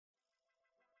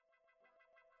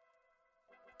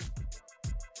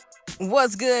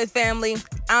What's good, family?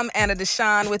 I'm Anna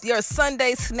Deshawn with your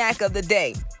Sunday snack of the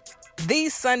day.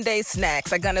 These Sunday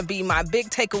snacks are going to be my big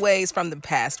takeaways from the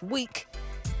past week.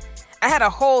 I had a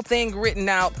whole thing written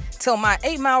out till my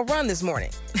 8-mile run this morning.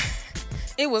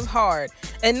 It was hard,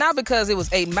 and not because it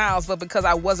was 8 miles, but because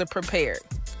I wasn't prepared.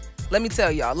 Let me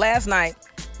tell y'all, last night,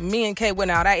 me and Kay went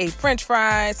out. I ate French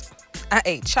fries, I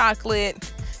ate chocolate,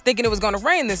 thinking it was going to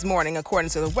rain this morning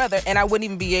according to the weather, and I wouldn't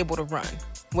even be able to run.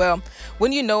 Well,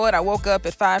 when you know it, I woke up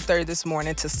at 5:30 this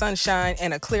morning to sunshine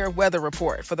and a clear weather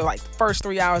report for the first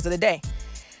 3 hours of the day.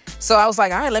 So I was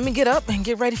like, all right, let me get up and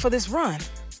get ready for this run.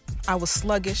 I was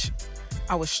sluggish.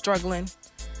 I was struggling.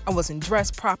 I wasn't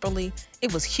dressed properly.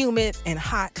 It was humid and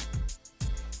hot.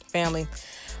 Family,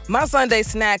 my Sunday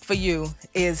snack for you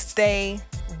is stay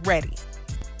ready.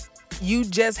 You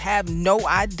just have no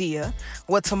idea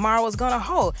what tomorrow is going to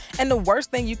hold. And the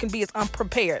worst thing you can be is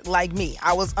unprepared, like me.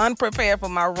 I was unprepared for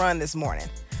my run this morning.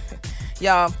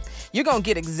 Y'all, you're going to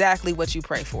get exactly what you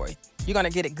pray for. You're going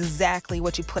to get exactly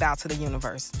what you put out to the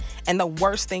universe. And the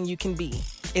worst thing you can be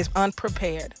is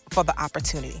unprepared for the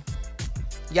opportunity.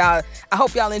 Y'all, I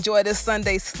hope y'all enjoy this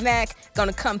Sunday snack.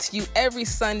 Gonna come to you every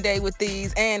Sunday with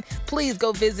these. And please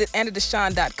go visit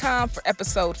AnnaDeshawn.com for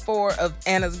episode 4 of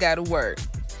Anna's Got a Word.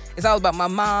 It's all about my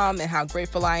mom and how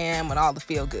grateful I am with all the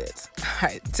feel goods. All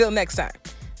right, till next time.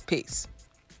 Peace.